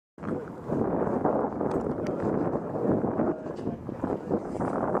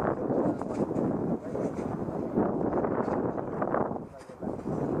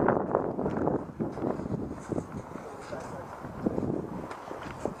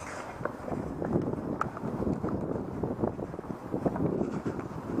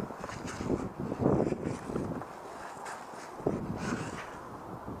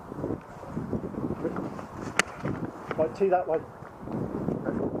T that way.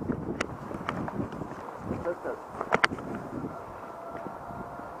 Go, go.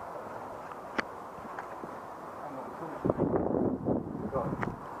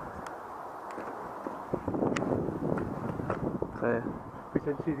 Clear. We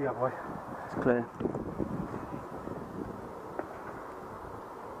can see the other way. It's clear.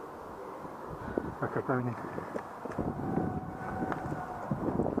 Okay, going in.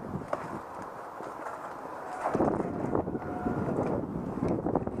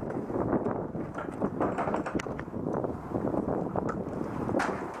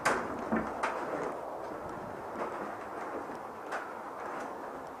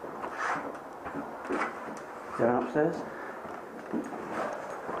 Going upstairs.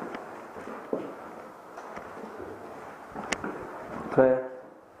 Clear.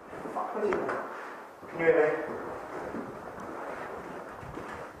 Can you hear me?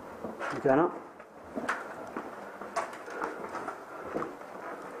 You going up?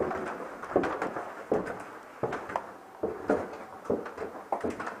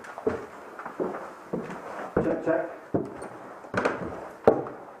 Check, check.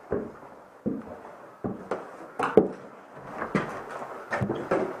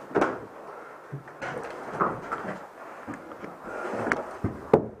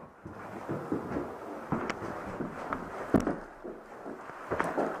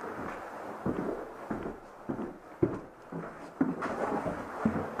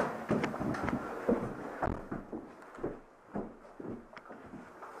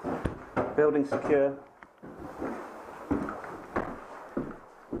 Building secure.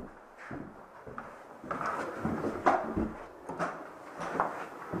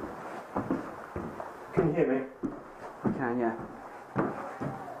 Can you hear me? I can, yeah.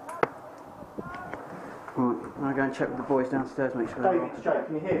 Right, I'm going to go and check with the boys downstairs, make sure they're David, all it's Jake,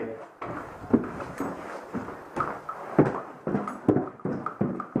 can you hear me?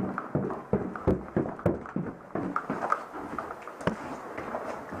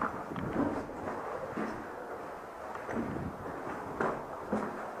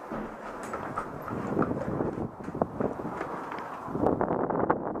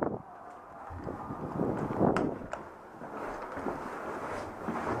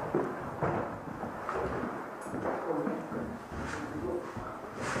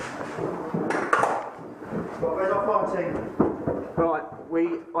 Where's our fire team? Right,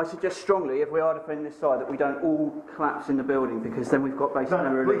 I suggest strongly, if we are defending this side, that we don't all collapse in the building, because then we've got basically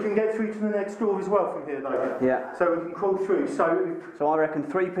no We relief. can get through to the next door as well from here though. Yeah. So we can crawl through. So So I reckon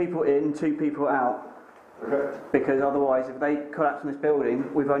 3 people in, 2 people out, okay. because otherwise if they collapse in this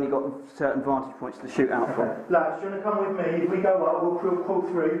building, we've only got certain vantage points to shoot out from. Lads, do you want to come with me? If we go up, we'll crawl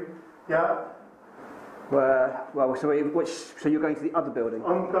through. Yeah? Well, so you're going to the other building?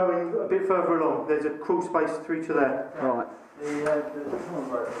 I'm going a bit further along. There's a crawl space through to there. Right. Are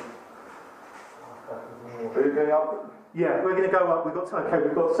you going up? Yeah, we're going to go up. We've got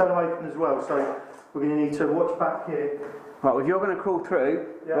cellar open as well, so we're going to need to watch back here. Right, well, if you're going to crawl through,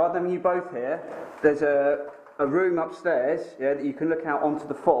 Yeah. rather than you both here, there's a room upstairs, yeah, that you can look out onto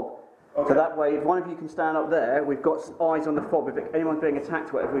the fob. Okay. So that way, if one of you can stand up there, we've got eyes on the fob. If anyone's being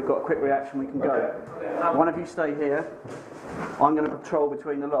attacked or whatever, we've got a quick reaction, we can go. Okay. One of you stay here. I'm going to patrol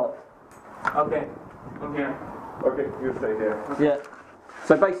between the lot. Okay. I'm here. Okay, you stay here. Yeah.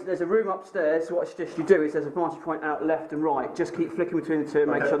 So basically, there's a room upstairs. So what I suggest you do is there's a vantage point out left and right. Just keep flicking between the two,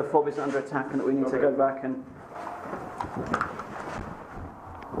 and make sure the fob isn't under attack, and that we need to go back and.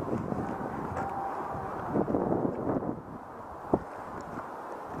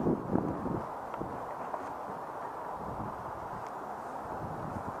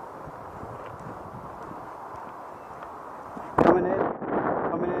 Coming in.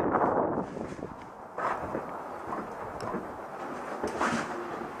 Coming in.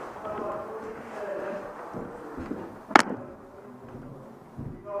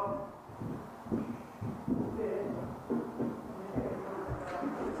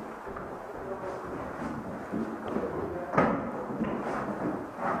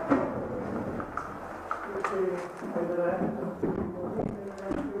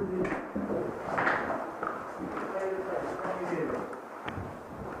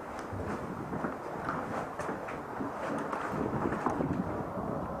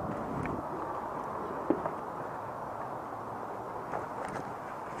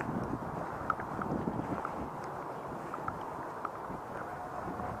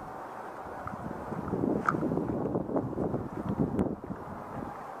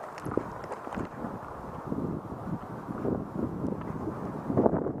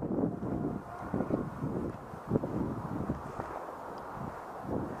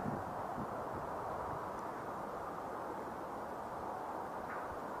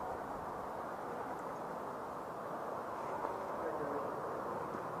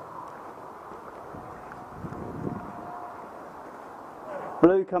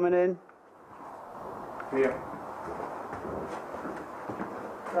 Blue coming in. Here.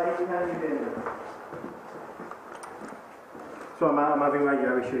 So I'm having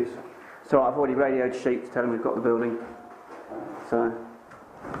radio issues. So I've already radioed Sheep to tell them we've got the building. So,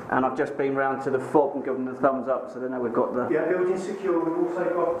 and I've just been round to the fob and given them the thumbs up, so they know we've got the... Yeah, building's secure. We've also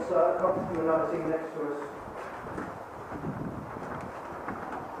got a couple from another team next to us.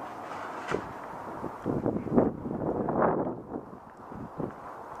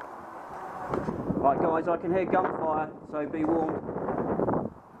 Right guys, I can hear gunfire, so be warned.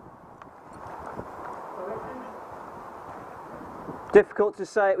 Difficult to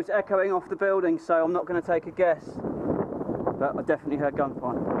say, it was echoing off the building, so I'm not going to take a guess. But I definitely heard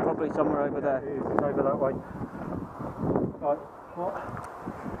gunfire. Probably somewhere over there. It's over that way. Right, what?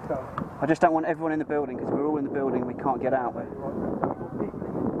 Go. I just don't want everyone in the building, because we're all in the building and we can't get out.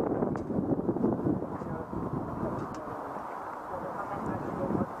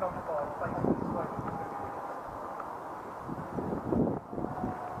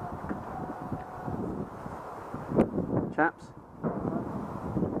 Chaps?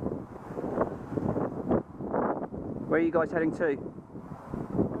 Where are you guys heading to?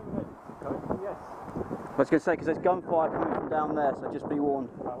 Yes. I was going to say, because there's gunfire coming from down there, so just be warned.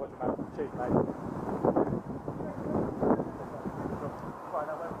 What's the matter? Cheers, mate. Right,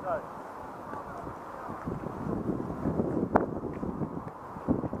 now let's go.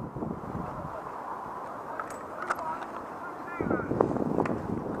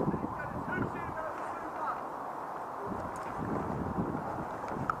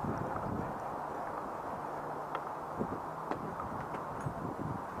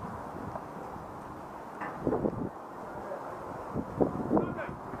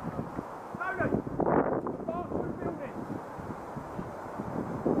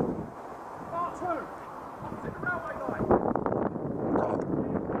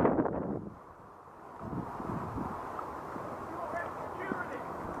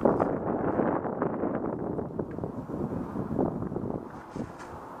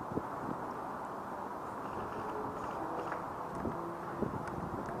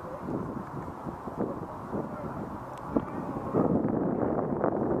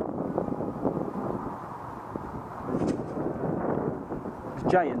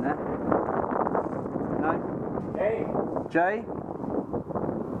 Jay in there? No? Hey. Jay?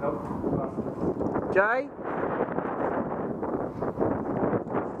 Nope. Jay?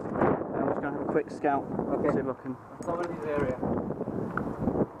 I'm just going to have a quick scout. Okay. See if I can... Cover this area.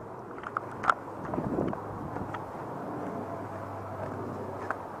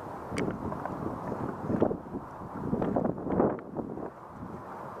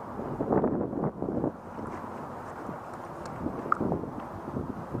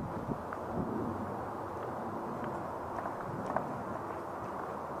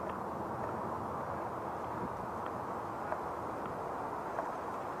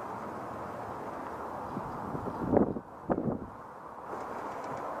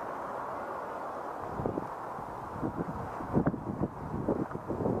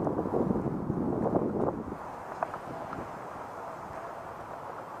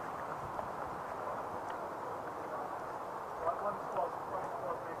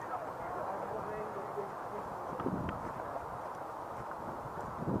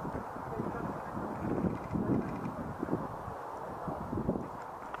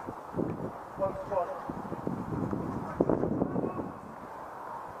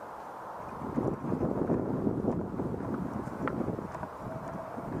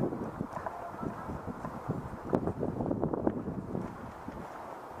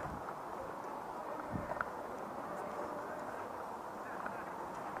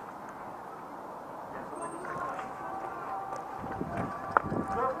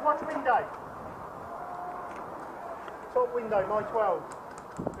 Watch window. Top window, my 12.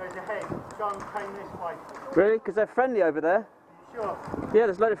 There's a head. John came this way. Really? Because they're friendly over there. Sure. Yeah,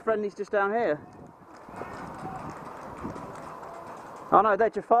 there's a load of friendlies just down here. Oh no,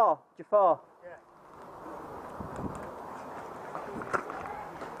 they're Jafar. Jafar. Yeah.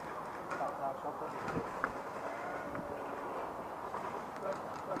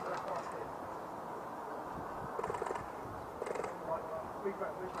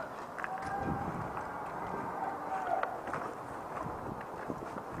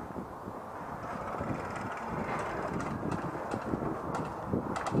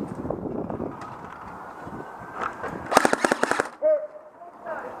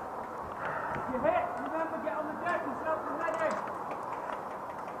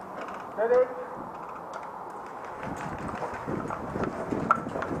 Ready?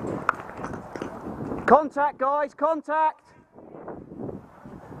 Contact, guys, contact!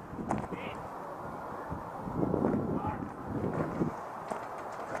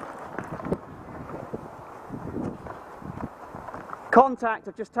 Contact,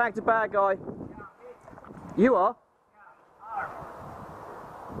 I've just tagged a bad guy. You are?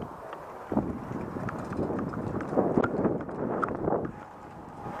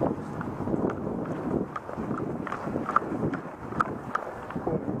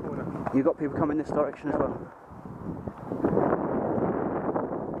 You've got people coming this direction as well.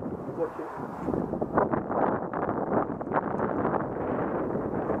 Watch it.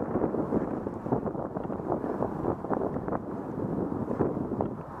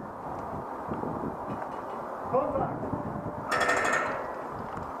 Contact!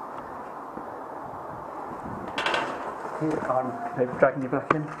 I'm dragging you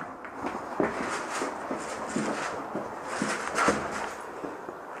back in.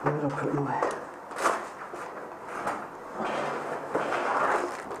 Where did I put my...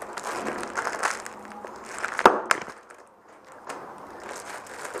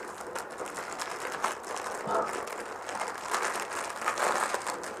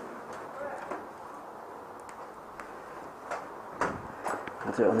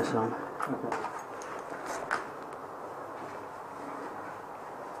 I'll do it on this arm. Okay.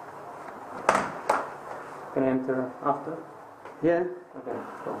 Can I enter after? Yeah. Okay,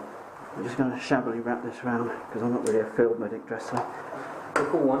 cool. I'm just going to shabbily wrap this around because I'm not really a field medic dresser. The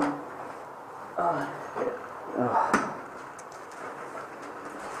cool one.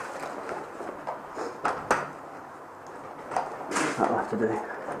 That'll have to do.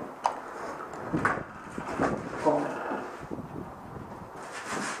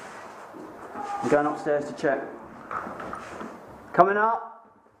 I'm going upstairs to check. Coming up.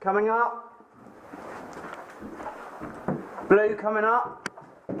 Coming up. Blue coming up.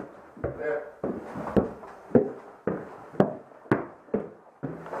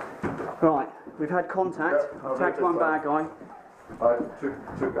 Right, we've had contact. I've tagged one bad guy. I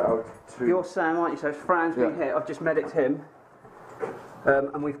took out two. You're Sam, aren't you? So Fran's been hit. I've just medicked him.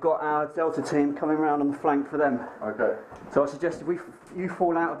 And we've got our Delta team coming round on the flank for them. Okay. So I suggested you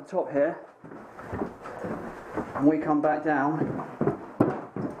fall out of the top here, and we come back down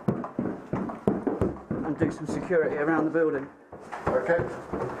and do some security around the building. Okay.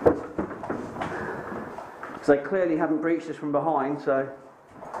 Because they clearly haven't breached us from behind, so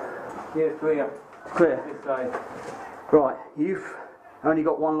Yeah, clear. clear. This side. Right, you've only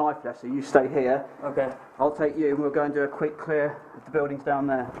got one life left, so you stay here. Okay. I'll take you, and we'll go and do a quick clear of the buildings down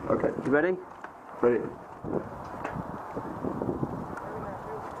there. Okay. You ready? Ready.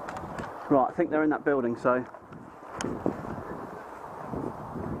 Right, I think they're in that building, so...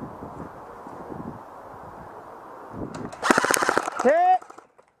 Hit!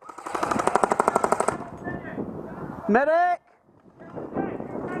 Medic!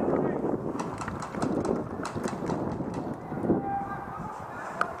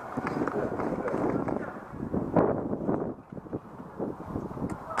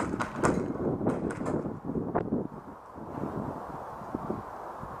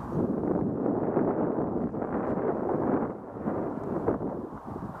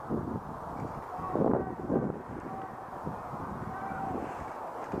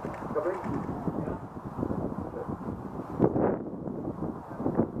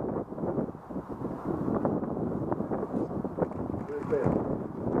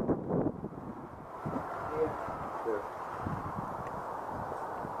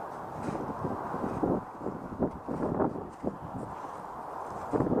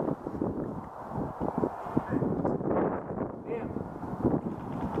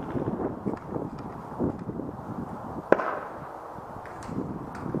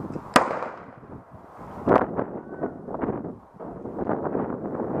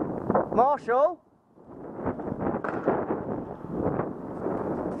 Marshall?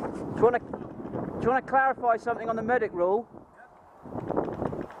 Do you want to clarify something on the medic rule?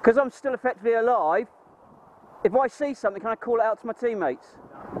 Because I'm still effectively alive, if I see something, can I call it out to my teammates?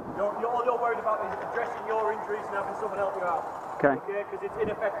 All you're worried about is addressing your injuries and having someone help you out. Okay. Okay, because it's in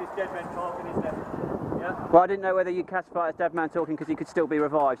effect it's dead men talking, isn't it? Yeah? Well, I didn't know whether you classify it as dead man talking because he could still be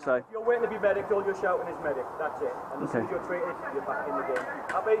revived, so... If you're waiting to be medic, all you're shouting is medic. That's it. And as soon as you're treated, you're back in the game.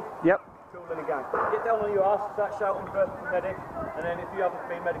 Happy? Yep. Cool in the gang. Get down on your arse, start shouting for medic, and then if you haven't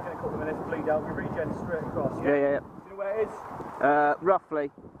been medic in a couple of minutes, bleed out, you regen straight across. Yeah. Do you know where it is? Roughly.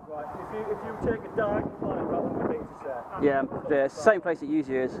 Right. If you take a dive, line about 100 metres there. Yeah, the same place it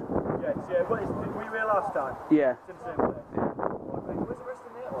usually is. Yes, yeah. Were you here last time? Yeah. It's in the same place. Right, where's the rest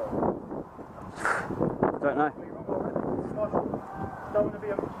of the network? Don't know. Marshall, don't want to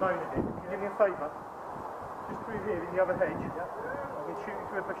be a moaning in. Can you do me a favour? Just through here in the other hedge. I'm going to shoot you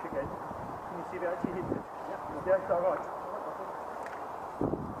through a bush again. Can you see if it actually hits it? Yeah, it's alright.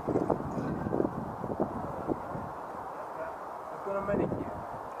 I've got gonna medic you?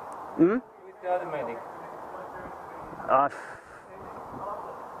 Hmm? Who's the other medic? I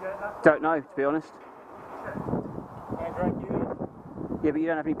don't know, to be honest. Can I drag you in? Yeah, but you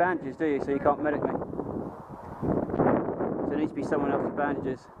don't have any bandages, do you? So you can't medic me. So there needs to be someone else with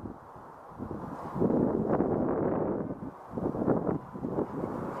bandages.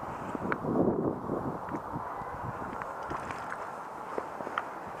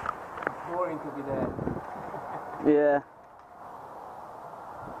 It's boring to be there. Yeah.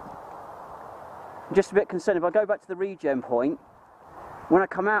 I'm just a bit concerned. If I go back to the regen point, when I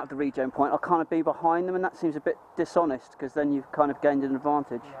come out of the regen point, I'll kind of be behind them, and that seems a bit dishonest, because then you've kind of gained an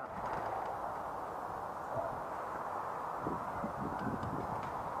advantage. Yeah.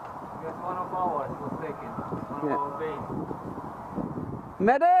 Guess one of ours was taken. One of our beams.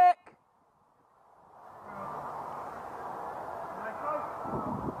 Medic!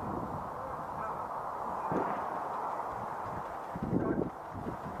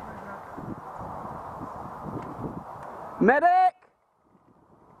 Medic!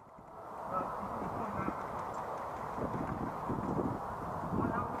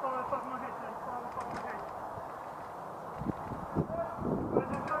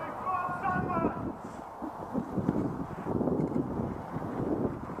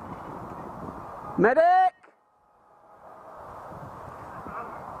 Medic!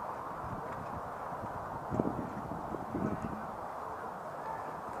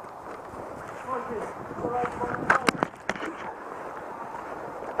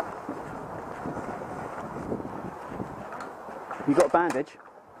 You got a bandage?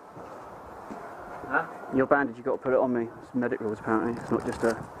 Huh? Your bandage, you got to put it on me. It's medic rules apparently. It's not just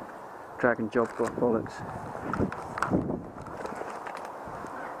a drag and job bollocks.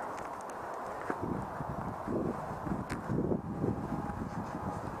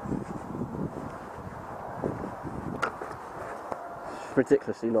 It's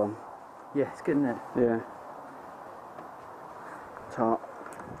ridiculously long. Yeah, it's good, isn't it? Yeah. Tart.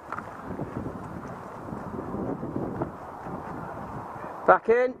 Back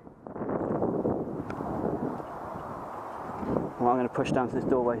in. Well, I'm going to push down to this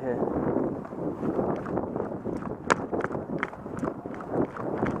doorway here.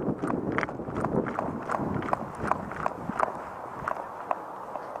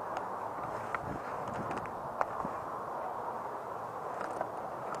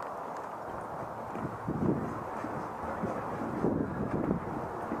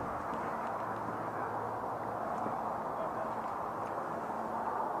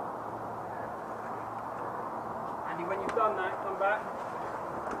 Andy, when you've done that, come back.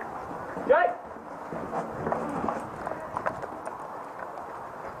 Jay!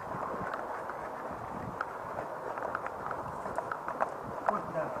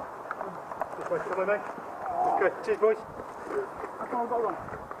 This way, come on, mate. Good, cheers, boys.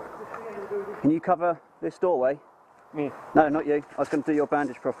 Can you cover this doorway? Me. No, not you. I was going to do your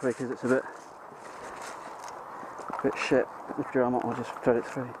bandage properly because it's a bit shit. Lift your arm up, I'll just thread it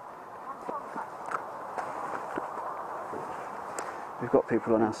through. We've got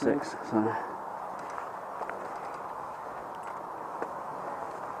people on our 6, so...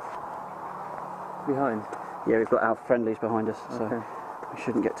 Behind. Yeah, we've got our friendlies behind us, so Okay. we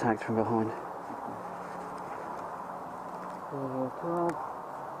shouldn't get tagged from behind. 12.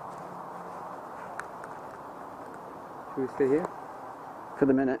 Should we stay here? For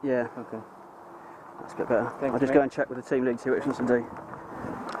the minute, yeah. Okay. That's a bit better. Thanks, I'll just mate. go and check with the team lead, see what it wants to do.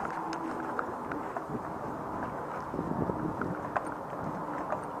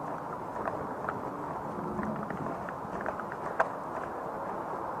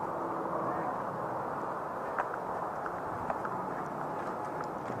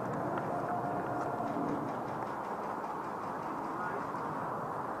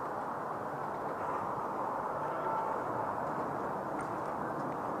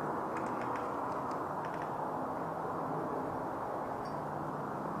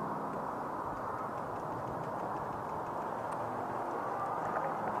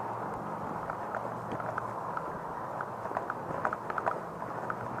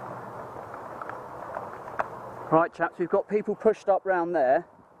 Right, chaps, we've got people pushed up round there.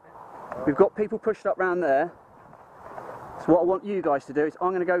 We've got people pushed up round there. So what I want you guys to do is I'm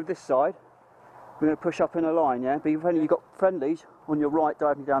going to go this side. We're going to push up in a line, yeah? But you've got friendlies on your right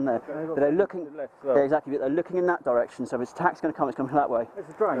diving down there. But they're looking... To the left as well. Yeah, exactly, but they're looking in that direction. So if it's attack's going to come, it's coming that way. There's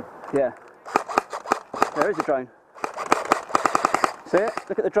a drone. Yeah. There is a drone. See it?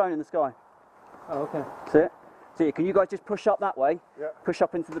 Look at the drone in the sky. Oh, okay. See it? See, can you guys just push up that way? Yeah. Push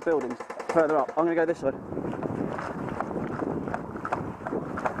up into the buildings. Further up. I'm going to go this side.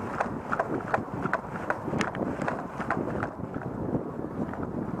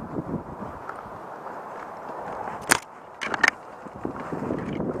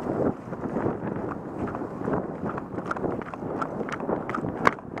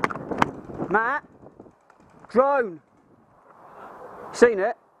 Matt, drone. Seen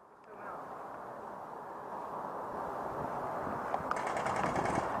it?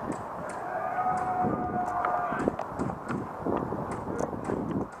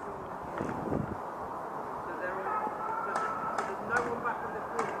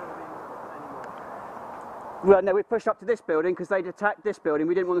 Well, no, we pushed up to this building because they'd attacked this building.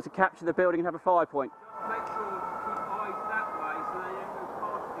 We didn't want them to capture the building and have a fire point. Make sure to keep eyes that way so they don't move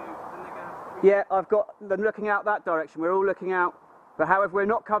past you, then they're going to... Yeah, I've got them looking out that direction. We're all looking out. But however, we're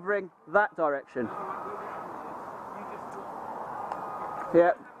not covering that direction.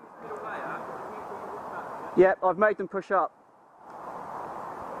 Yeah. Yeah, I've made them push up.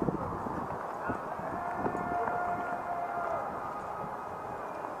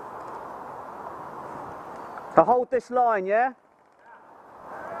 So hold this line, yeah?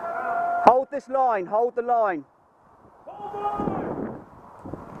 Hold this line, hold the line. Hold on!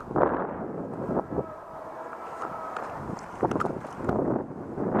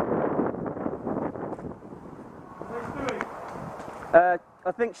 What's he doing?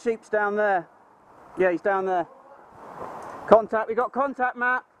 I think Sheep's down there. Yeah, he's down there. Contact, we got contact,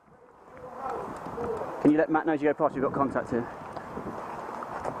 Matt. Can you let Matt know as you go past? We've got contact here.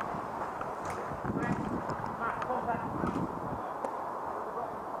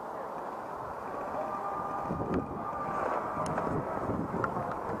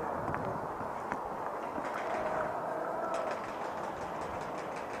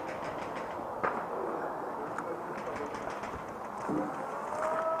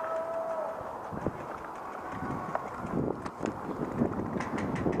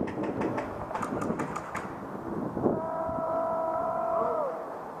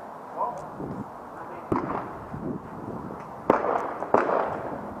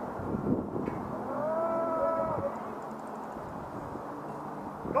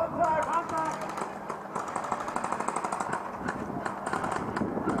 Contact! Contact!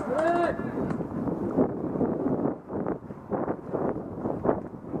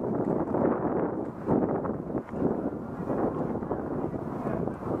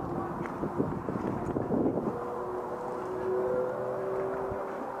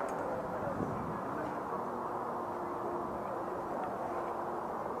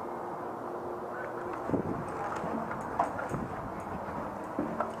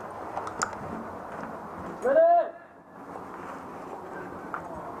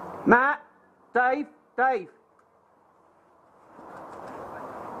 Matt, Dave, Dave.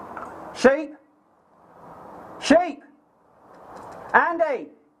 Sheep, Sheep, Andy,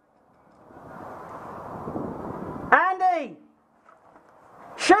 Andy,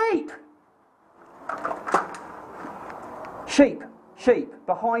 Sheep, Sheep, Sheep,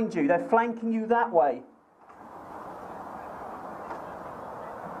 behind you, they're flanking you that way.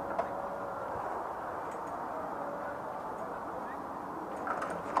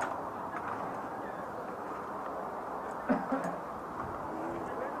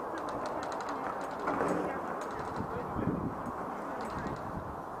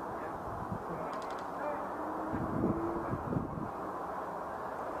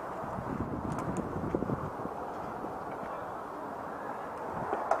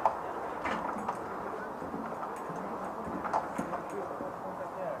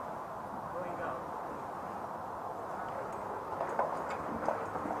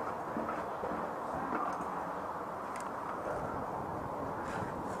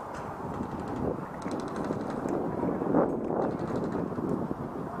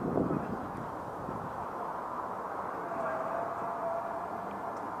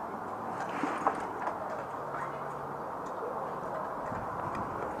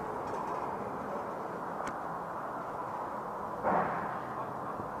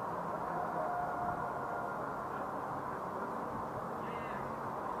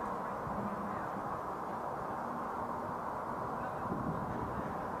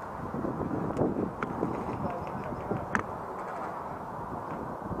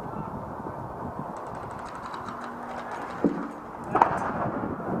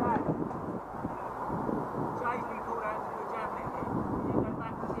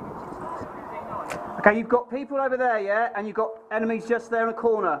 Okay, you've got people over there, yeah? And you've got enemies just there in the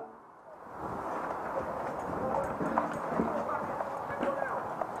corner.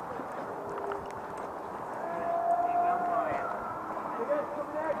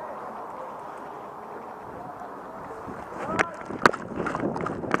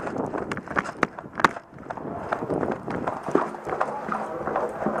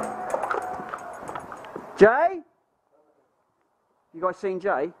 Jay? You guys seen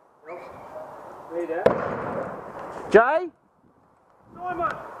Jay? Leader. Jay? Simon!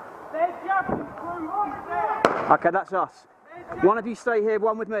 Okay, that's us. One of you stay here,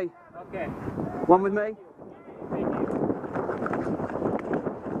 one with me. Okay. One with me.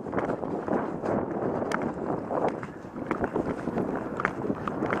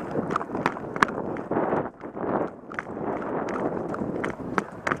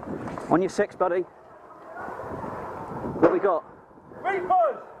 On your six, buddy. What we got?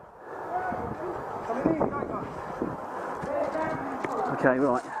 Reapers! Okay,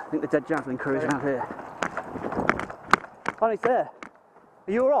 right. I think the dead javelin crew is around here. Oh, he's there.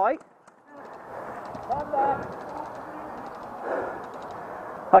 Are you alright?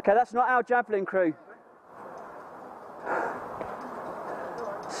 Okay, that's not our javelin crew.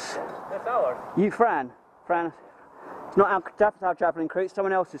 That's ours. You, Fran. Fran. It's not our javelin crew, it's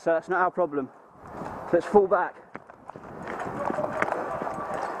someone else's, so that's not our problem. So let's fall back.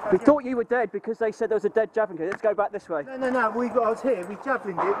 We thought you were dead because they said there was a dead javelin crew. Let's go back this way. No, I was here, we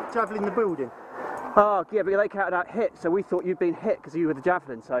javelined it, javelined the building. Oh, yeah, but they counted out hit, so we thought you'd been hit because you were the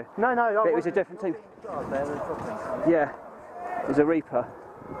javelin, so. No, But it was a different team. Yeah, it was a Reaper.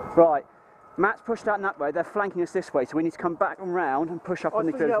 Right, Matt's pushed out in that way, they're flanking us this way, so we need to come back and round and push up on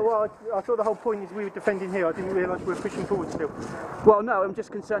the building. Well, I thought the whole point is we were defending here, I didn't realise we were pushing forward still. Well, no, I'm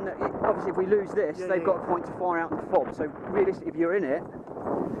just concerned that obviously if we lose this, they've got a point to fire out in the fob, so realistically if you're in it,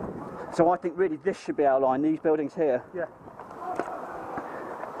 so I think really this should be our line, these buildings here. Yeah.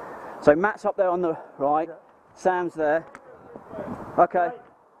 So Matt's up there on the right, Sam's there. Okay.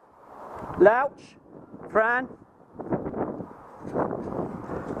 Louch, Fran.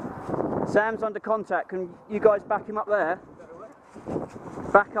 Sam's under contact, can you guys back him up there?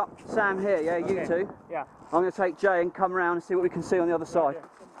 Back up Sam here, yeah, you two. Yeah. I'm going to take Jay and come around and see what we can see on the other side.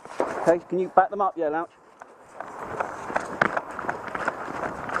 Okay, can you back them up, yeah, Louch?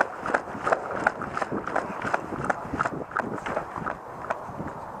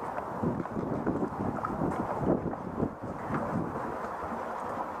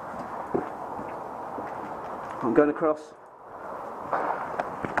 I'm going across.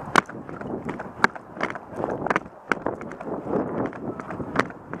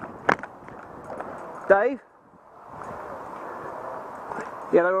 Dave?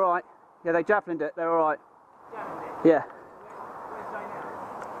 Yeah, they're alright. Yeah, they javelined it, they're alright. Yeah.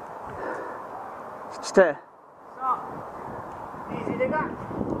 Just here. Easy digger.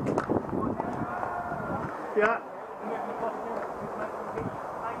 Yeah.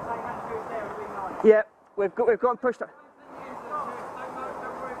 Yeah, we've got them pushed up.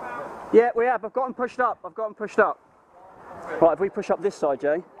 Yeah, we have. I've got them pushed up. Right, if we push up this side,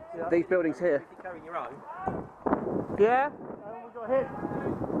 Jay, these buildings here. You're carrying your own. Yeah? We got hit.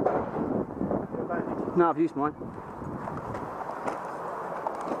 No, I've used mine.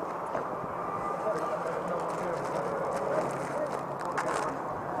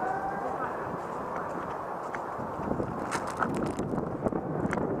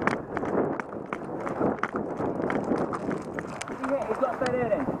 He's got to stay there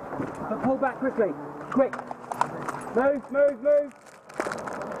then. But pull back quickly. Quick. Move.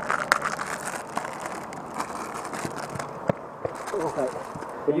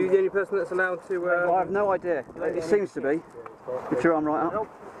 Are you the only person that's allowed to... I have no idea. It seems to be. Put your arm right up.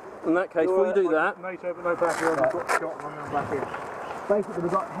 In that case, before you do that... NATO, but no back here, I've got shot on them back here. Basically,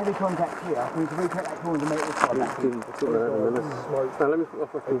 we've got heavy contact here. We need to retake that corner to make this side back. Now, let me put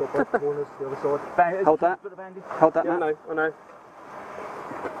off my Got both corners, the other side. Hold that. Hold that, Yeah, Matt. I know.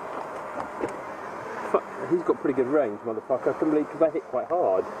 Fuck, he's got pretty good range, motherfucker. I couldn't believe because they hit quite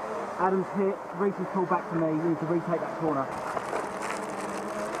hard. Adam's hit. Reese is pulled back to me. We need to retake that corner.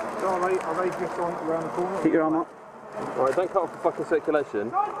 So are they just on around the corner? Keep your arm up. Alright, don't cut off the fucking circulation.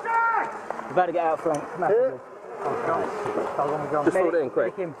 We've had to get out front. Massively. Just hold it in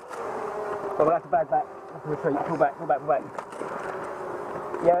quick. Him. Oh, we'll have to bag back. Have to retreat. Pull back.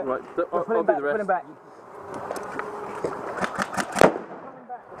 Yeah. Right, I'll do the rest. Pull him back.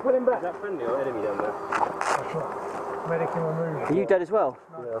 Pull him back. Is that friendly or enemy down there? Medical removed. Are you dead as well?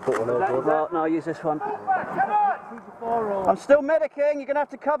 Yeah, I thought one there was. Well, no, I'll use this one. I'm still medicing, you're going to have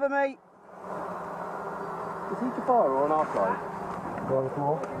to cover me. Is he Jafar or on our side? On the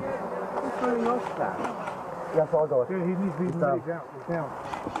floor. He's very nice, that. Yeah, that's what I got. Dude, he needs to be down. He's down.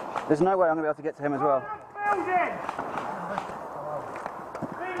 There's no way I'm going to be able to get to him as well.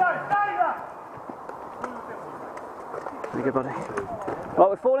 Pretty good, buddy. Right,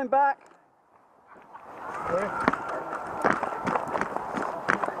 we're falling back.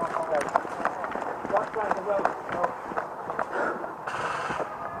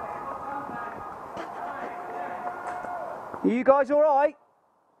 Are you guys all right?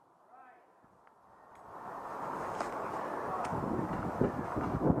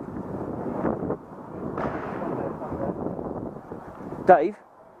 Dave,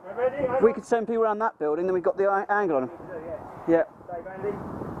 Ready? we could send people around that building, then we've got the angle on them. Yeah. Dave, Andy.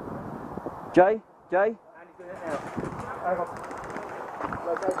 Jay? Andy's doing it now. Hang on.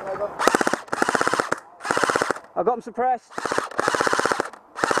 Go, go. I've got them suppressed.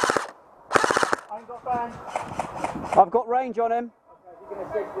 I ain't got band. I've got range on him. You're going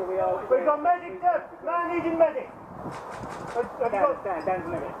to sit where we are. We've got medic there. Man needing medic. Have you got... Dan's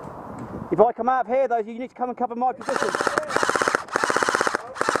medic. If I come out of here though, you need to come and cover my position.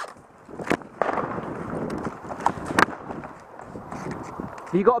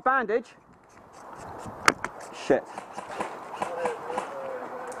 Have you got a bandage? Shit.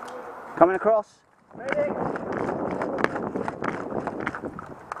 Coming across. Medic.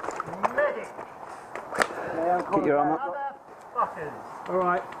 Medic. Get your arm up. Motherfuckers.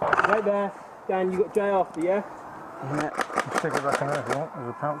 Alright, right there. Dan, you got Jay after, yeah? Yeah. Stick it back in there if you want, there's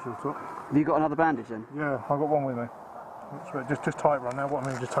a pouch at the top. Have you got another bandage then? Yeah, I've got one with me. Just tie it right now, what I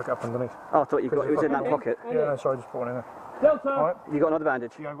mean, just tuck it up underneath. Oh, I thought it was in that pocket. Yeah, no, sorry, just put one in there. Delta! Alright, You got another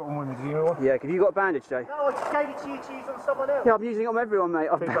bandage? yeah, I've got one with me, do you know one? Yeah, have you got a bandage, Jay? No, I just gave it to you to use on someone else. Yeah, I'm using it on everyone, mate.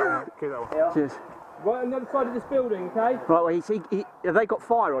 Keep that one, keep that one. Cheers. Right on the other side of this building, okay? Right, well, have they got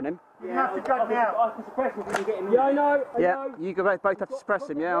fire on him? You have to drag me out. I can suppress him if you can get him. Yeah, I know. Yeah, you both have to suppress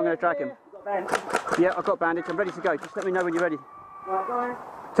him, yeah? I'm going to drag him. Yeah, I've got bandage, I'm ready to go. Just let me know when you're ready. Right, go.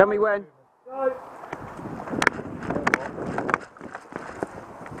 Tell me when. Go.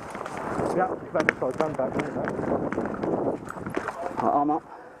 Yeah, back, sorry, stand back. Right, arm up.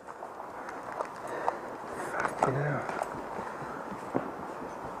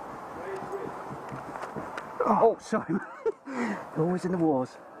 Oh, sorry, mate. You're always in the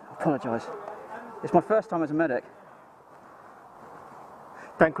wars. I apologise. It's my first time as a medic.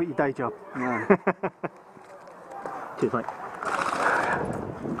 Don't quit your day job. No. Cheers, mate.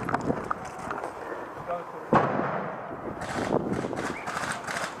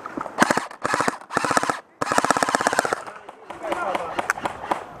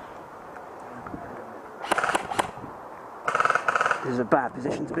 This is a bad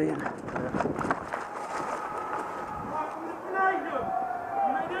position to be in.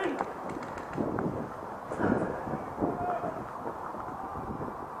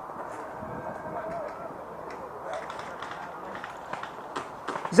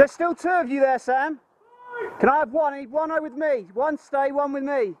 Is there still two of you there, Sam? Can I have one? I need one with me. One stay, one with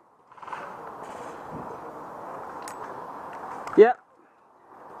me. Yeah.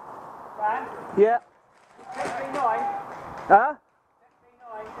 Yeah. Huh?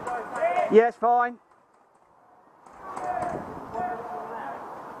 Yes, fine.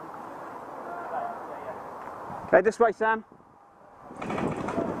 Okay, this way, Sam.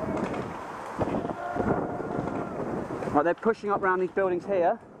 Right, they're pushing up around these buildings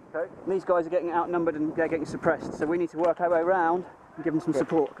here. Okay. And these guys are getting outnumbered and they're getting suppressed. So we need to work our way around and give them some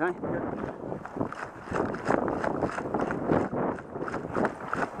support, okay?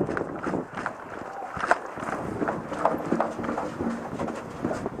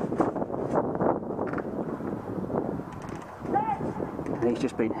 And he's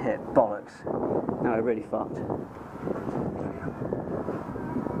just been hit, bollocks. Now we're really fucked.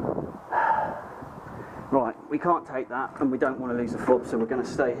 Right, we can't take that and we don't want to lose the fob, so we're going to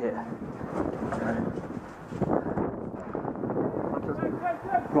stay here.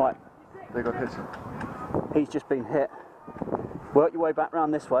 Right. They got hit. He's just been hit. Work your way back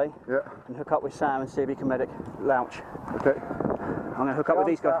round this way. Yeah. And hook up with Sam and see if he can medic Louch. Okay. I'm going to hook up with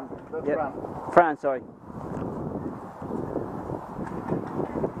these guys. Fran. Fran, sorry.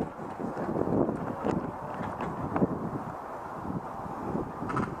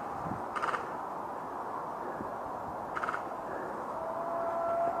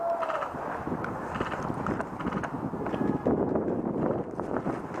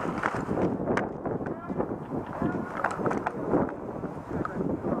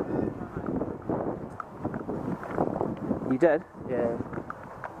 You dead? Yeah.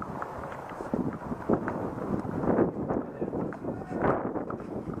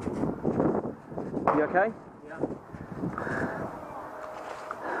 You okay?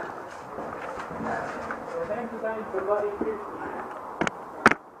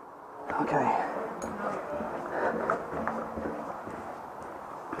 Okay.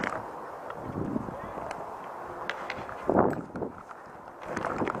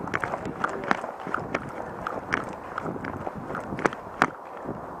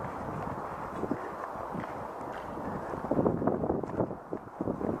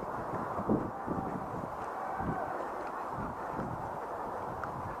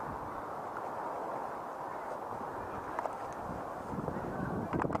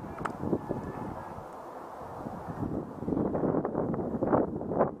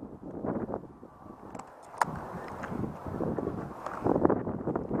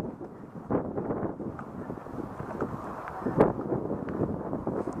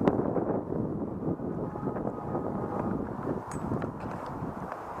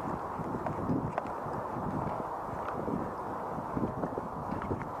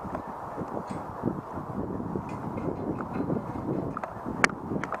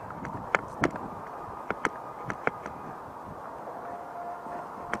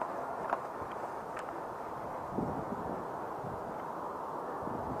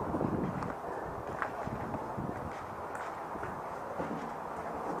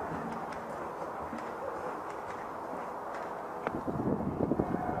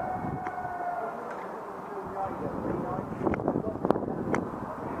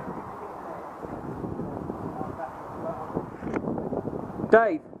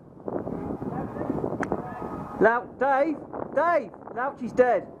 Dave. Dave! Dave! Louchy's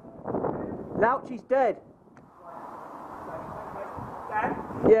dead. Louchy's dead.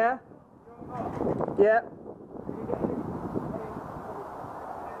 Yeah. Yeah.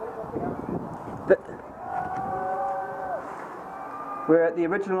 We're at the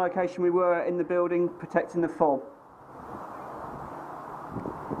original location we were in the building, protecting the fob.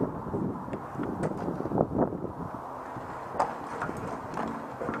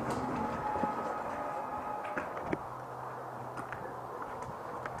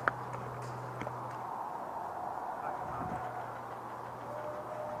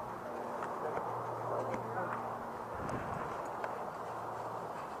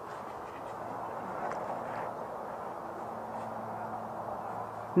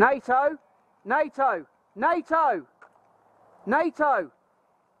 NATO! NATO! NATO! NATO!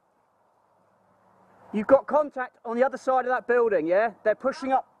 You've got contact on the other side of that building, yeah? They're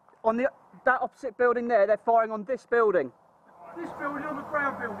pushing up on that opposite building there. They're firing on this building. This building on the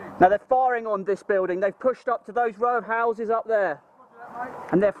ground building. Now they're firing on this building. They've pushed up to those row of houses up there.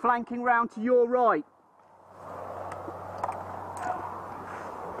 And they're flanking round to your right.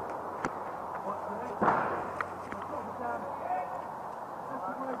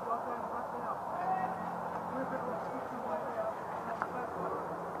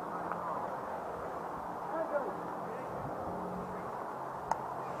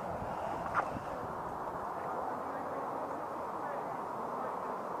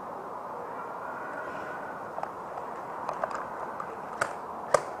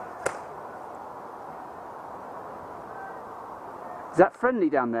 Is that friendly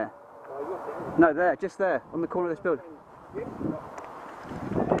down there? No, there, just there, on the corner of this building.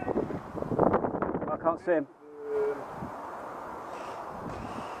 I can't see him.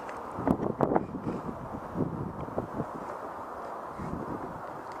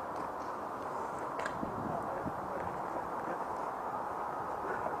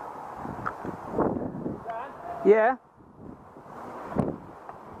 Yeah.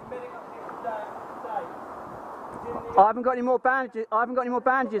 I haven't got any more bandages. I haven't got any more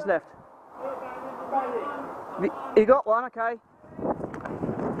bandages left. You got one, okay.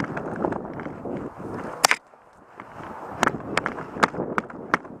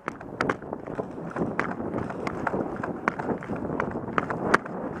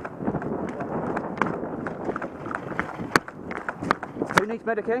 Who needs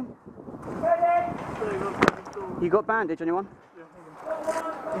medicing? You got bandage, anyone?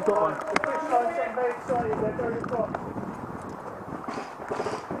 You've got one.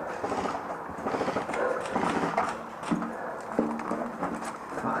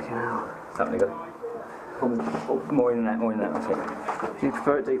 Fucking hell. Something good. More in that, that's it. Do you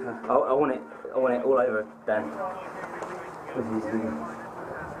prefer it deeper? I want it all over, Dan.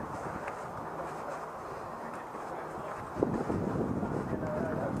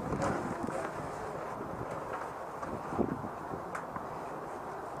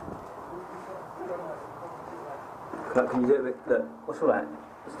 Can you do it with the, what's all that?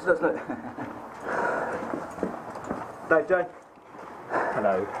 That's not... Dave, Jay.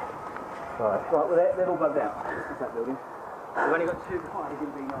 Hello. Right, well they're all bugged out. That's that building. We've only got two Guys in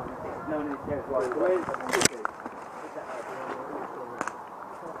being known in this territory. Right, where's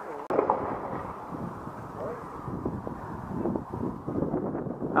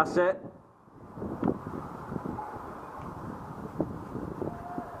That's it.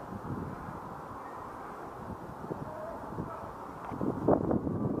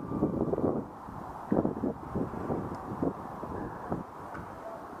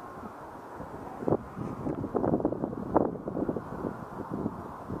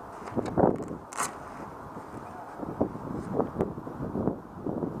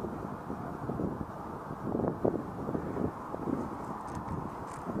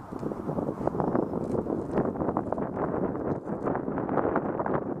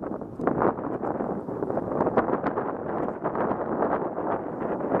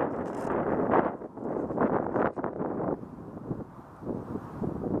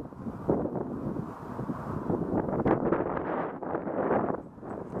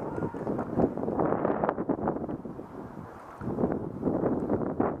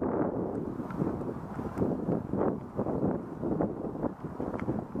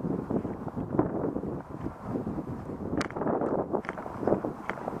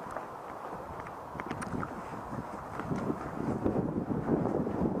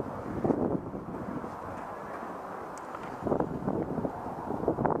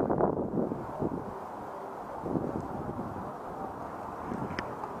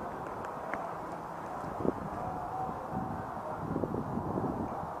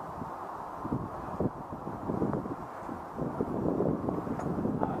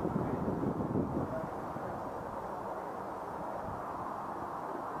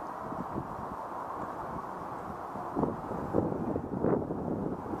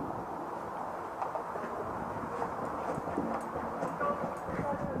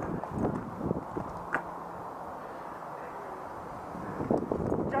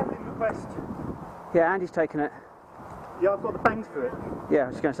 Yeah, Andy's taking it. Yeah, I've got the bangs for it. Yeah, I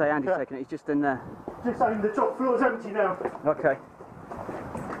was going to say Andy's taking it. He's just in there. Just saying the top floor's empty now. Okay.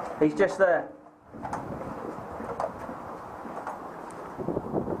 He's just there.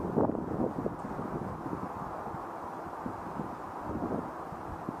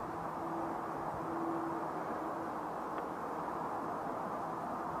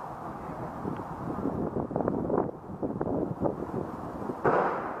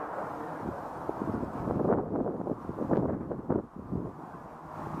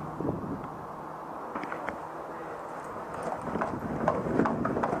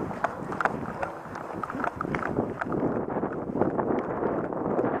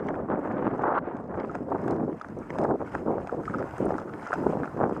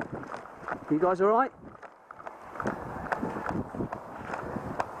 You guys all right?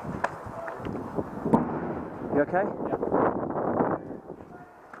 You okay? Yeah.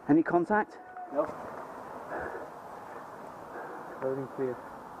 Any contact? No. Building clear.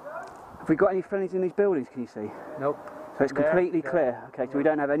 Have we got any friendlies in these buildings, can you see? Nope. So it's completely clear. Okay, so we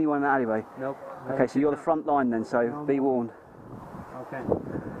don't have anyone in the alleyway. Nope. Okay, so you're the front line then, so be warned. Okay.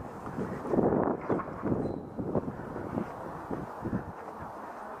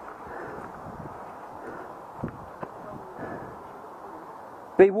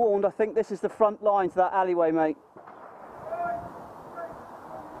 Be warned, I think this is the front line to that alleyway, mate.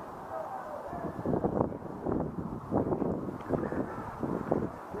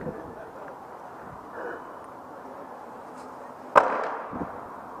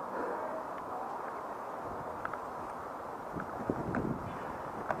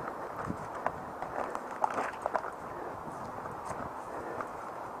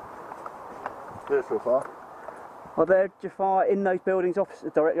 Clear so far. Are there Jafar in those buildings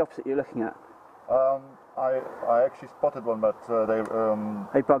opposite, directly opposite you're looking at? I actually spotted one, but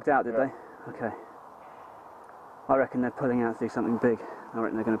They bugged out, did Yeah. they? Okay. I reckon they're pulling out to do something big. I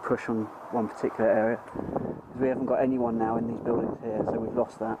reckon they're going to push on one particular area. Because we haven't got anyone now in these buildings here, so we've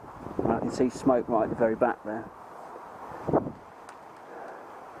lost that. And I can see smoke right at the very back there.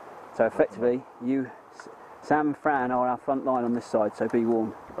 So effectively, Sam and Fran are our front line on this side, so be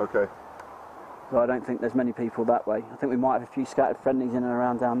warned. Okay. So I don't think there's many people that way. I think we might have a few scattered friendlies in and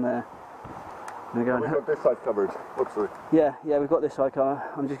around down there. I'm gonna go We've got this side covered. Oops, sorry. Yeah, we've got this side cover.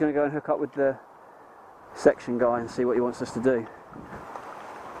 I'm just going to go and hook up with the section guy and see what he wants us to do.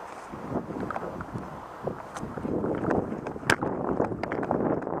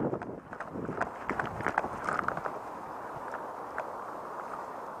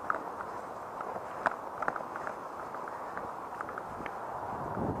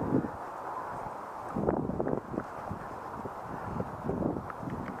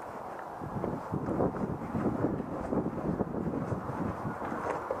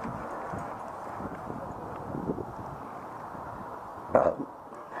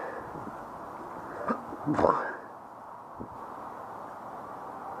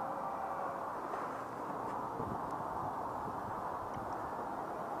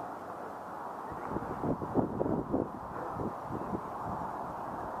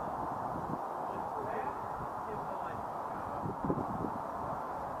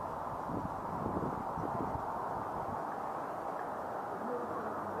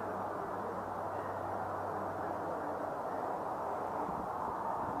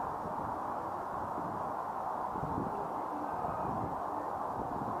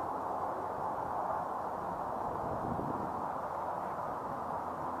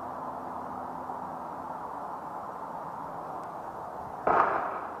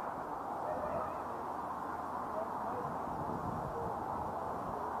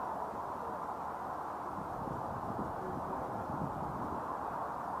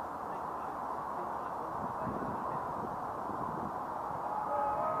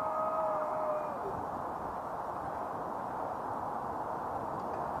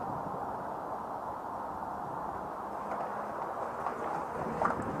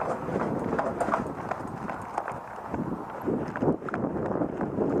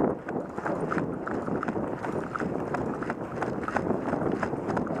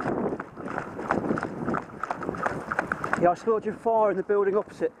 Yeah, I saw Jafar in the building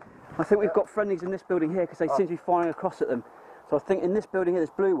opposite. I think we've got friendlies in this building here because they seem to be firing across at them. So I think in this building here, this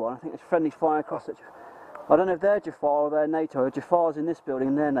blue one, I think there's friendlies firing across at. I don't know if they're Jafar or they're NATO. Jafar's in this building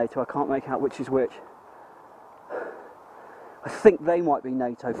and they're NATO. I can't make out which is which. I think they might be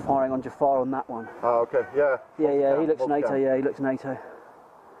NATO firing on Jafar on that one. Ah, okay, yeah. Yeah, he looks both NATO. can. Yeah, he looks NATO.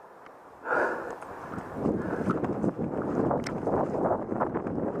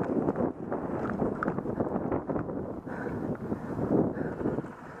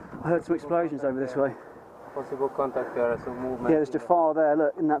 I heard some explosions over this way. Possible contact there, some movement. Yeah, there's Jafar there,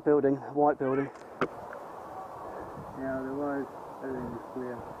 look, in that building, white building. Yeah, otherwise everything is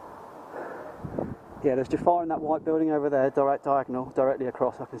clear. Yeah, there's Jafar in that white building over there, direct diagonal, directly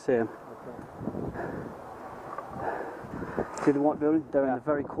across, I can see him. Okay. See the white building? They're in the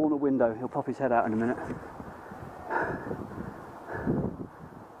very corner window. He'll pop his head out in a minute.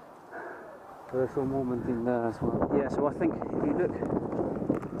 There's some movement in there as well. Yeah, so I think if you look,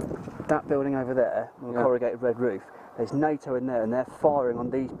 that building over there, with a corrugated red roof, there's NATO in there and they're firing on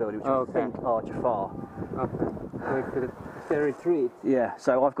these buildings, which I think are Jafar. Okay. They retreat. Yeah,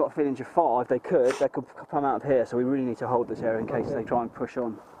 so I've got a feeling Jafar, if they could come out of here, so we really need to hold this area in case they try and push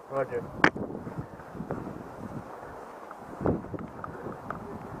on. Roger.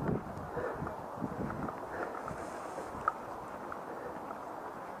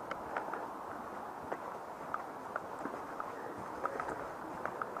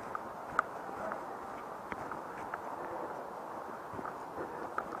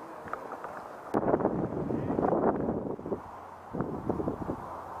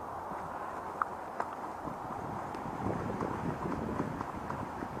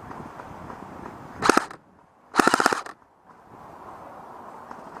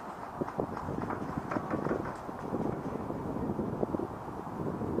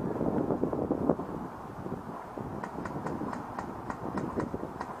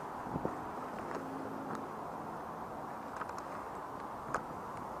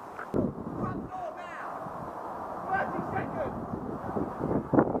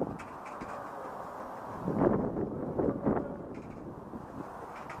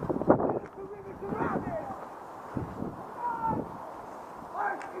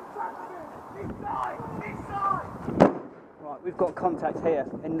 Right, we've got contact here,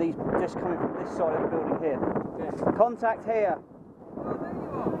 in these, just coming from this side of the building here. Contact here.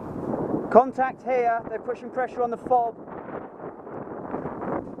 Contact here, they're pushing pressure on the fob.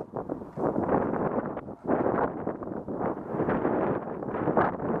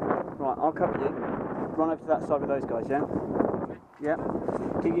 Right, I'll cover you. Run over to that side with those guys, yeah? Yeah.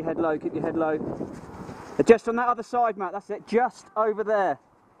 Keep your head low, keep your head low. They're just on that other side, Matt, that's it, just over there.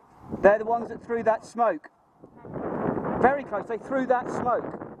 They're the ones that threw that smoke. Very close, they threw that smoke.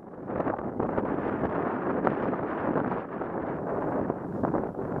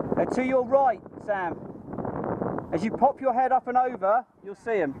 They're to your right, Sam. As you pop your head up and over, you'll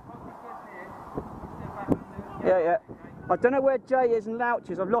see them. Yeah, yeah. I don't know where Jay is and Louch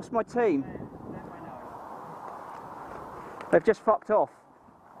is, I've lost my team. They've just fucked off.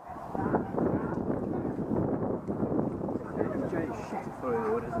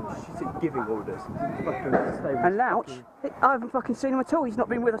 Giving orders. And Louch, I haven't fucking seen him at all, he's not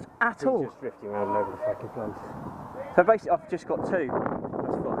been with us at all. He's just drifting around all over the fucking place. So basically I've just got two.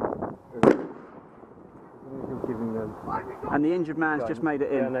 That's fine. Giving them. And the injured man's just made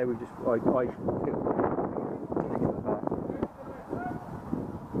it in. Yeah, no, we've just.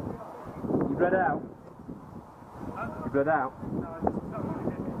 You bled out? You bled out?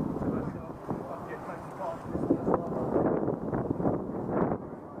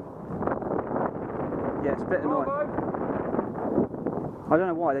 Yeah, it's a bit annoying. I don't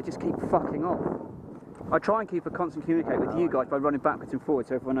know why, they just keep fucking off. I try and keep a constant communicate with you guys by running backwards and forwards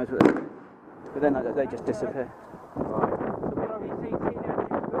so everyone knows what they're doing. But then they just disappear.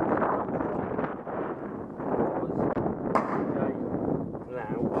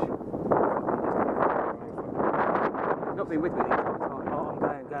 Not been with me the entire time. Oh, I'm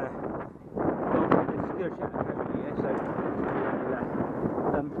going.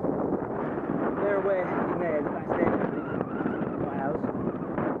 They're aware in there that that's their javelin, not ours.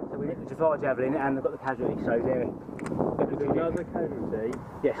 So we hit the Jafar javelin and they've got the casualty, so they're... There's another casualty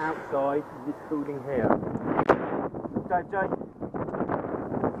outside this building here. Jay.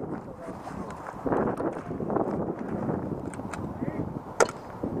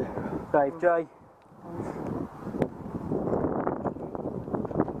 Dave, Jay.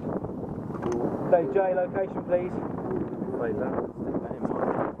 Dave, Jay, location please. Wait, that.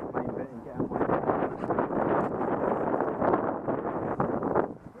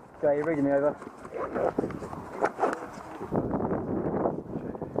 Jay, you're reading me over.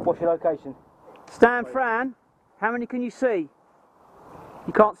 What's your location? Stan Fran, how many can you see?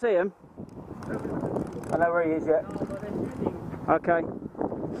 You can't see him? I know where he is yet. Okay.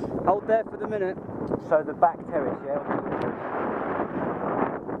 Hold there for the minute. So the back terrace, yeah?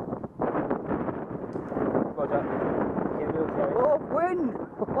 Roger. Yeah, middle terrace. Oh, wind!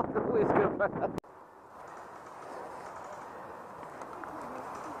 What the whiz going?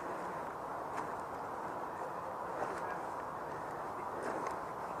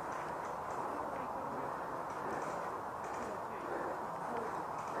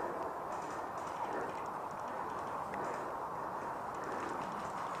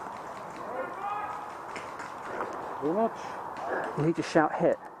 Very much. You need to shout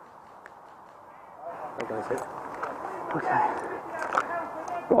hit. Okay, that's it. Okay.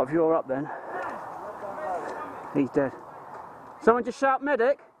 Right, if you're up then. He's dead. Someone just shout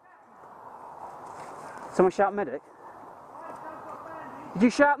medic. Someone shout medic. Did you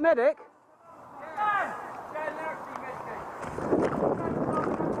shout medic?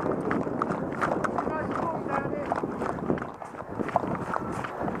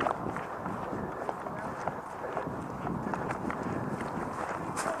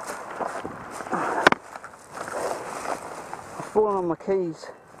 I've fallen on my keys.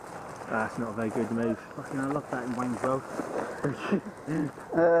 That's not a very good move. Fucking I love that in Wayne's World.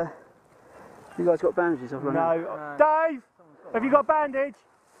 You guys got bandages? I've run out. No. Dave! Have you got a bandage?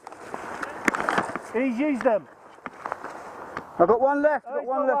 He's used them. I've got one left. I've Oh, got he's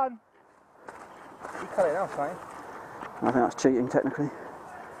one got left. one. You cut it out, mate. I think that's cheating technically.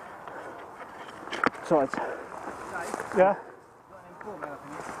 Besides, Yeah.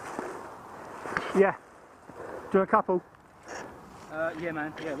 Yeah. Do a couple. Yeah,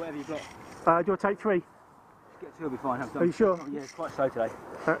 man. Yeah, whatever you've got. Do you want to take 3? Get 2 will be fine. Are you sure? Yeah, it's quite slow today.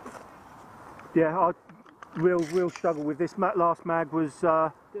 Yeah, I real struggle with this. Last mag was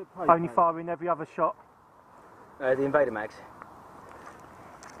only firing every other shot. The Invader mags.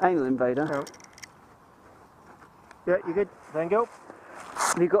 anal invader. No. Yeah, you good? Thank you.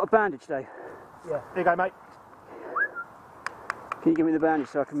 Have you got a bandage, Dave? Yeah. Here you go, mate. Can you give me the bandage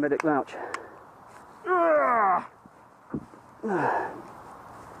so I can medic louch? I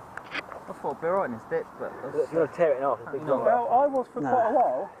thought it'd be alright in this dip, but You're going to tear it off. It's a big long. Well, I was for quite a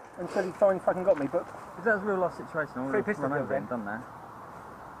while until he finally fucking got me, but if that was a real life situation, I would have pistons run over then. and done that.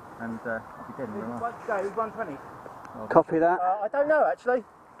 And I'd be dead in real life. What's go? Who's 120? Copy that. I don't know actually.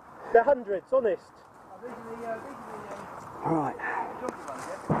 They're hundreds, honest. Right.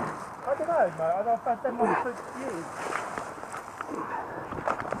 I don't know, mate. I've had them on for years.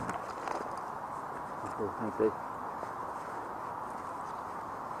 Cool, thanks, Steve.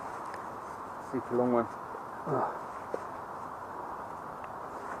 Super long one.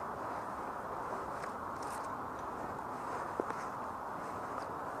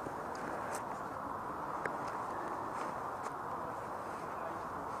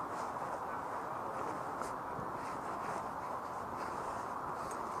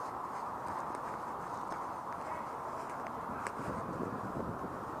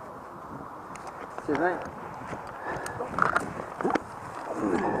 Cheers, mate.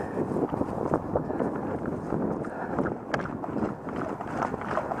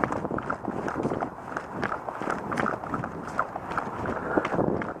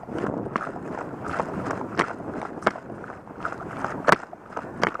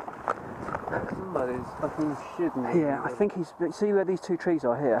 Somebody's fucking shooting me. Yeah, I think he's. See where these two trees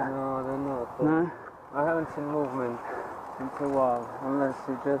are here? No, they're not. No? I haven't seen movement in a while, unless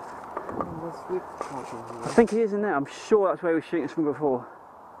he just sleep talking. I think he is in there. I'm sure that's where he was shooting us from before.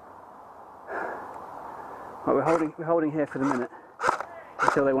 Right, we're holding here for the minute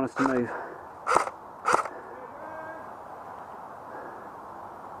until they want us to move.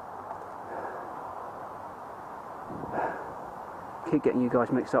 Keep getting you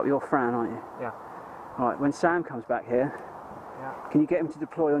guys mixed up. You're Fran, aren't you? Yeah. Right, when Sam comes back here, Yeah. can you get him to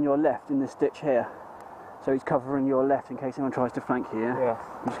deploy on your left in this ditch here? So he's covering your left in case anyone tries to flank you, yeah? Yeah.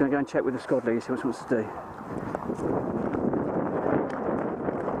 I'm just going to go and check with the squad leader, see what he wants to do.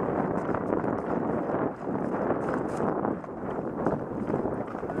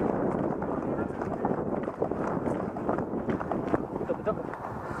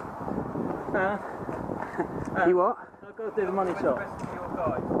 You what? I've got to do the money shot.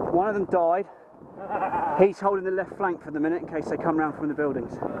 One of them died. He's holding the left flank for the minute in case they come round from the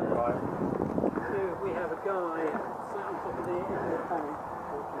buildings. We have a guy sat on top of the tank.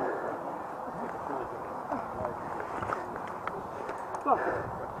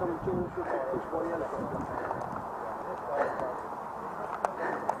 Come and join us with this one yellow.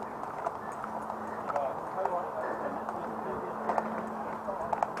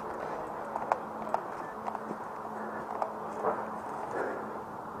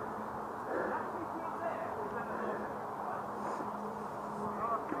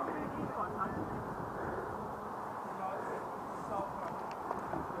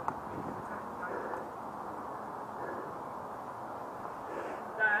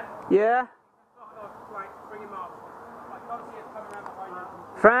 Yeah?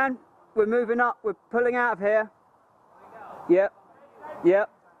 Fran, we're moving up. We're pulling out of here. Yep. Yep.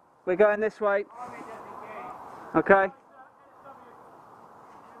 We're going this way. Okay.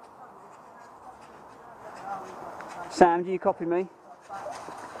 Sam, do you copy me?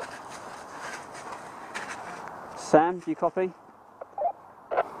 Sam, do you copy?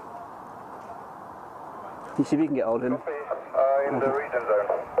 You see if you can get hold of him. In the region zone.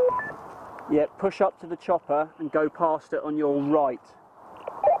 Yeah, push up to the chopper and go past it on your right.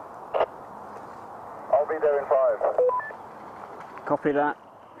 I'll be there in 5. Copy that.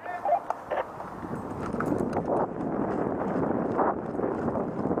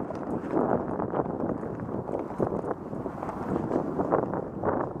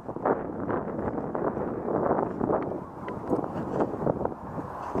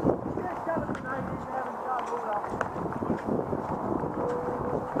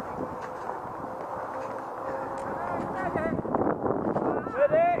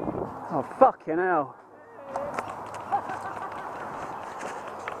 Oh, fucking hell.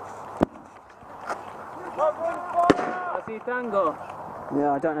 I see tango.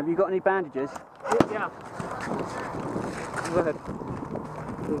 Yeah, I don't know. Have you got any bandages? Yeah. Go ahead.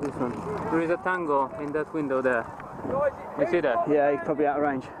 Do this one. There is a tango in that window there. You see that? Yeah, he's probably out of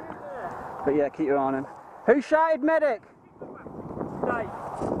range. But yeah, keep your eye on him. Who shouted medic? Dave.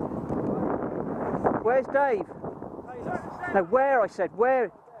 Where's Dave? No, where I said,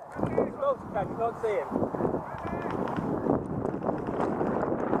 where? He's multi-cam, you can't see him.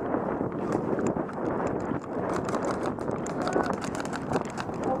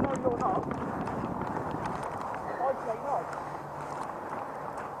 Oh no, you're not. I'd say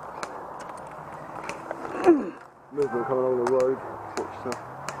no. Movement coming along the road. Watch yourself.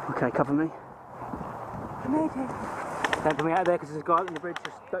 Okay, cover me. Don't pull me out there because there's a guy up on the bridge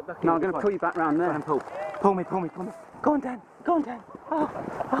just back No, I'm going to pull you back round there. And pull. Pull me. Go on, Dan.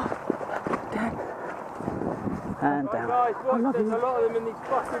 Dan. And down. Guys, watch, there's a lot of them in these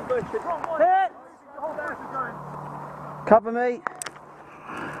fucking bushes. Hit! Cover me.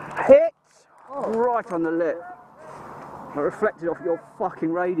 Hit! Right on the lip. I reflected off your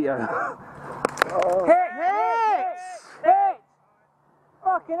fucking radio. Hit!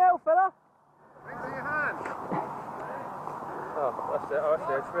 Fucking hell, fella. Oh, that's it. Oh,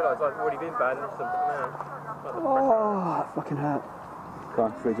 actually, I just realised I've already been banned. Oh, that fucking hurt. Go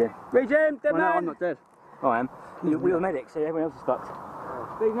on, regen. Regen, dead Well, no, man. I'm not dead. I am. We were medics, so everyone else is fucked.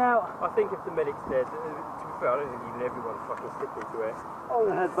 Speak now. I think if the medic's dead, to be fair, I don't think even everyone's fucking sticking to it. Oh,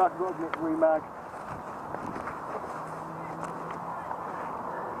 the head back, got a remag.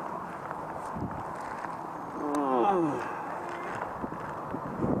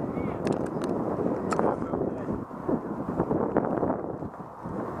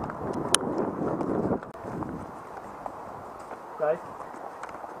 Okay.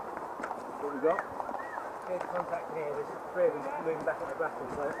 What we got? Here's contact here. There's 3 of them moving back at the bracken.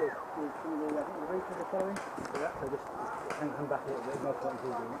 So I think the reach of the following. Yeah. So just come back a little bit. No point in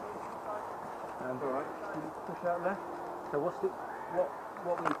doing it. Alright. Push out there. So what's the...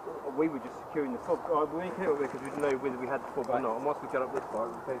 What we were just securing the fob. We only came up there because we didn't know whether we had the fob or not. And once we got up this far,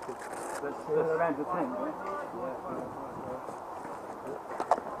 we basically let's around the tent, right?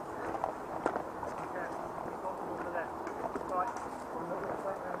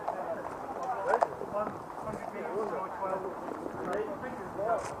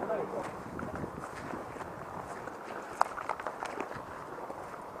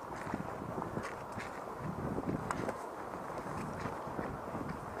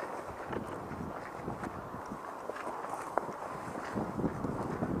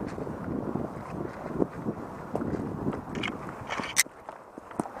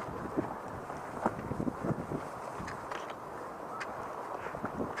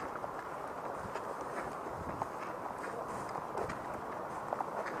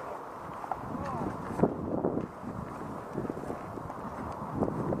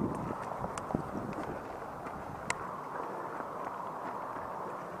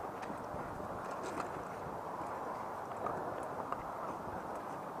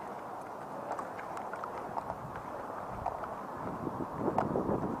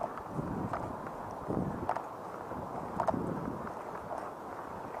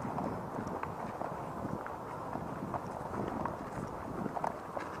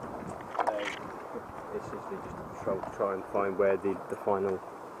 just try and find where the final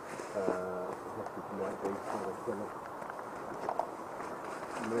hospital might be.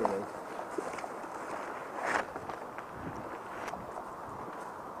 Really.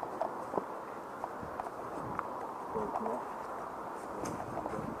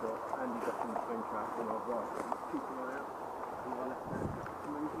 Andy got some swing track and I've right. Keep an eye out.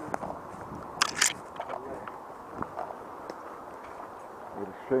 We've got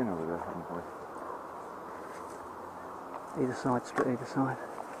a train over there, haven't we? Either side, split either side.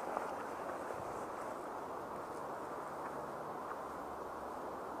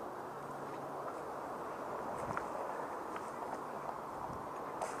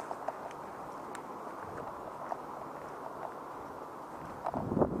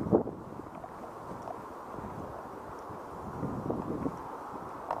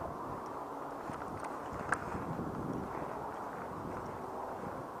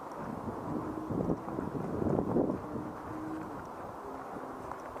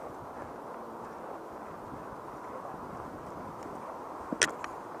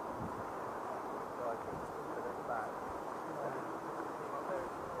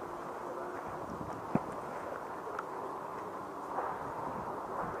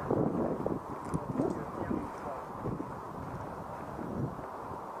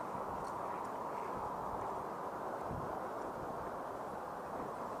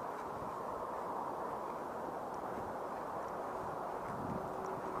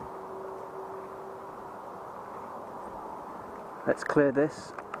 Let's clear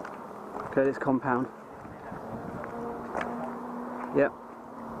this compound. Yep.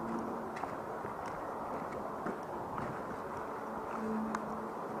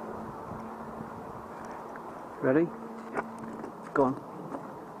 Ready? Go on.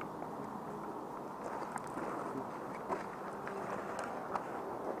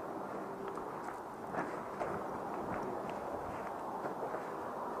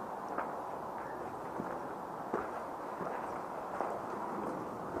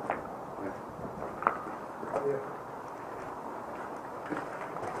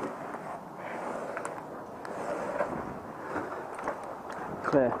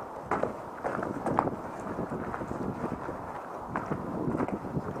 Clear.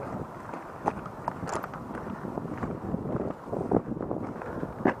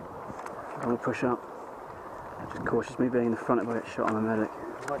 I'm going to push up. Just cautious me being in the front if I get shot on a medic.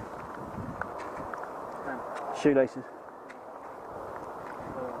 Shoelaces.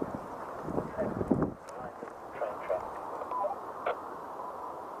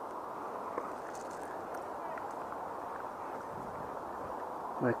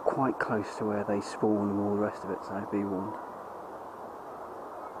 We're quite close to where they spawn and all the rest of it, so be warned.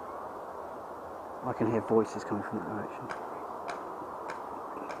 I can hear voices coming from that direction.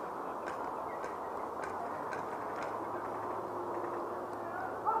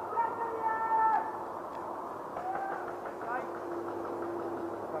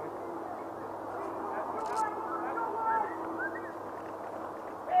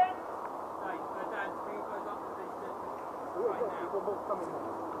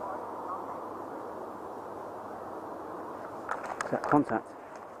 Is that contact?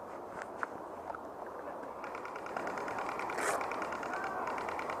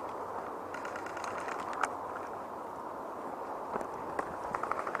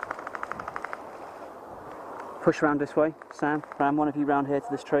 Push round this way, Sam. Ram, one of you round here to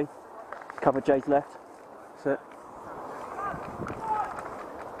this tree. Cover Jay's left. That's it.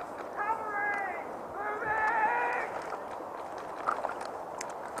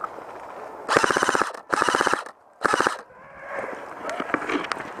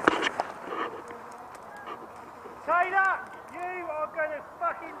 Taylor, you are going to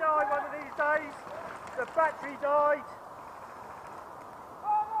fucking die one of these days. The battery died.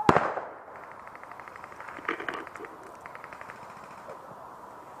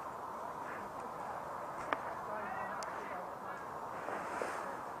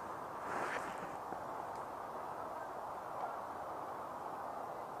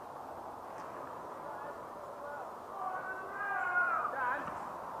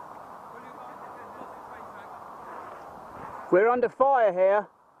 We're under fire here.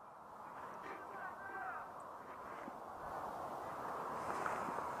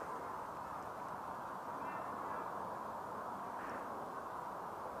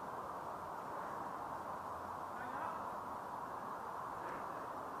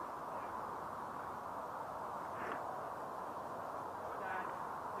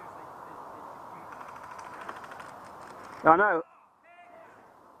 I know.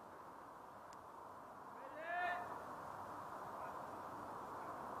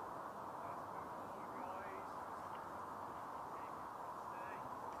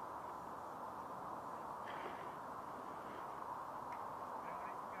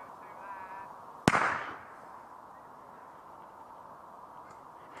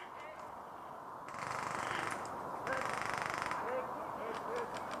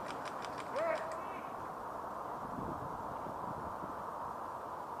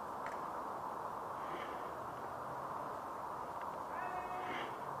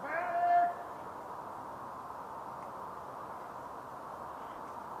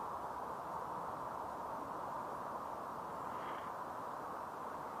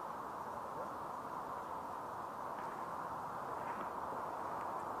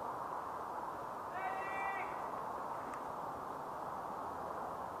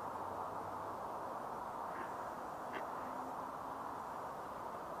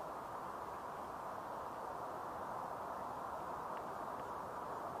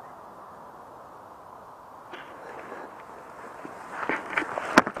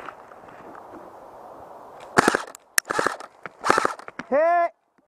 Hit!